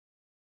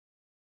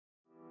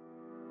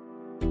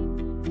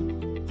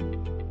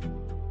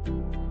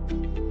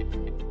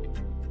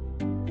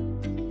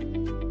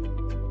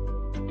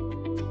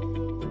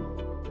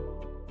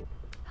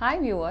Hi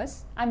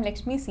viewers, I'm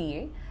Lakshmi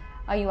CA,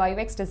 a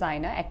UI/UX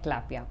designer at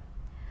Clappia.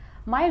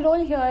 My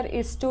role here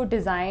is to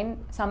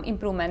design some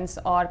improvements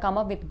or come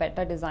up with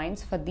better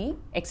designs for the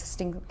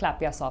existing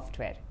Clappia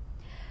software.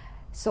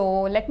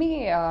 So let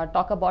me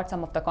talk about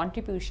some of the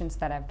contributions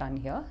that I've done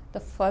here. The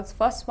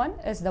first one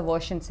is the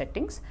version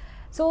settings.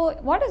 So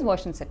what is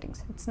version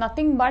settings? It's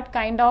nothing but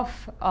kind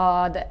of,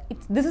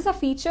 this is a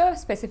feature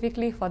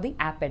specifically for the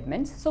app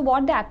admins. So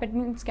what the app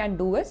admins can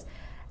do is,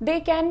 they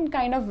can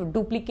kind of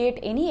duplicate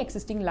any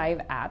existing live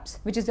apps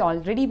which is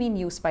already being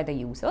used by the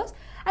users,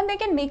 and they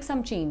can make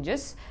some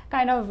changes,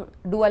 kind of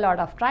do a lot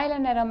of trial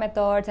and error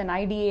methods and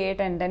ideate,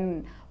 and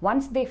then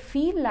once they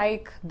feel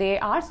like they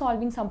are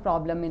solving some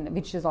problem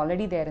which is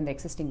already there in the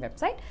existing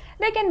website,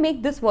 they can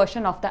make this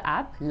version of the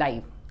app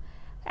live,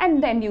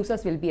 and then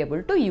users will be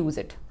able to use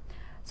it.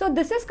 So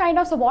this is kind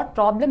of, so what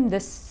problem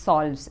this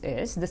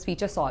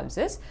feature solves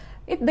is,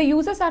 if the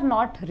users are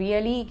not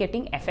really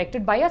getting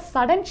affected by a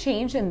sudden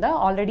change in the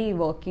already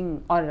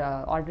working or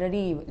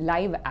already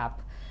live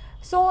app.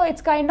 So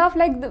it's kind of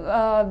like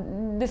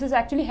this is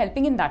actually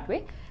helping in that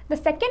way. The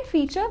second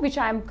feature which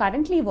I am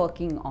currently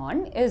working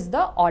on is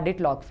the audit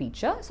log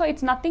feature. So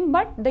it's nothing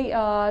but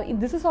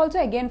this is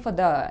also again for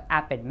the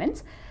app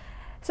admins.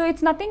 So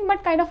it's nothing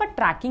but kind of a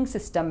tracking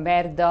system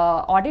where the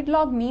audit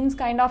log means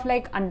kind of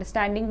like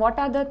understanding what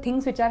are the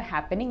things which are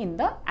happening in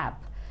the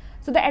app.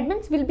 So the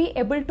admins will be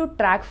able to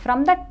track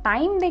from the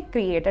time they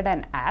created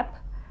an app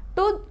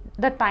to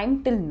the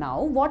time till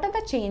now, what are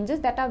the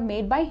changes that are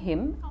made by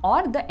him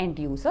or the end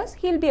users.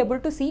 He'll be able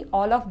to see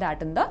all of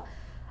that in the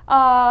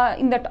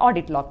in that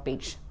audit log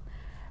page.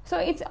 So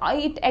it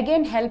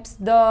again helps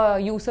the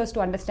users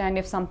to understand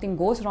if something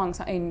goes wrong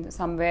in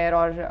somewhere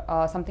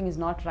or something is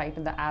not right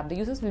in the app. The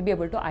users will be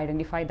able to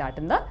identify that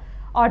in the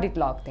audit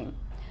log thing.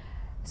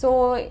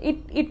 So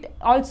it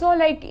also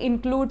like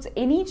includes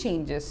any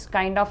changes,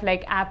 kind of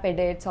like app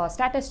edits or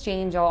status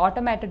change or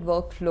automated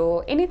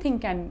workflow. Anything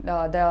can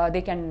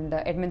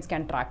the admins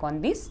can track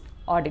on this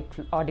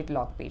audit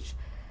log page.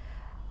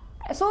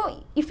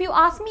 So if you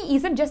ask me,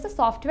 is it just the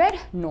software?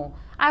 No.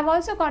 I've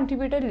also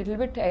contributed a little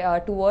bit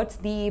towards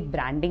the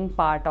branding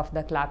part of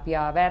the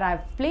Clappia, where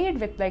I've played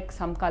with like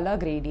some color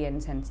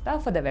gradients and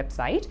stuff for the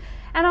website.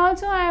 And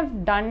also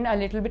I've done a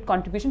little bit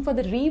contribution for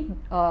the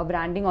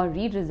rebranding or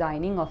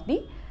redesigning of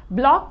the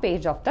blog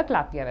page of the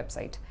Clappia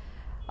website.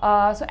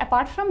 So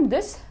apart from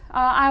this,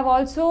 I've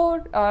also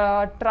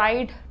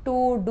tried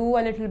to do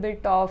a little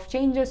bit of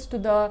changes to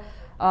the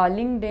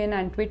LinkedIn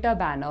and Twitter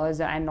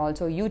banners and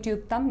also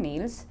YouTube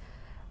thumbnails.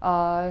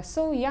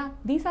 So yeah,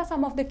 these are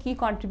some of the key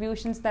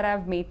contributions that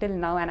I've made till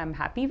now and I'm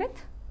happy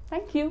with.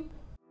 Thank you.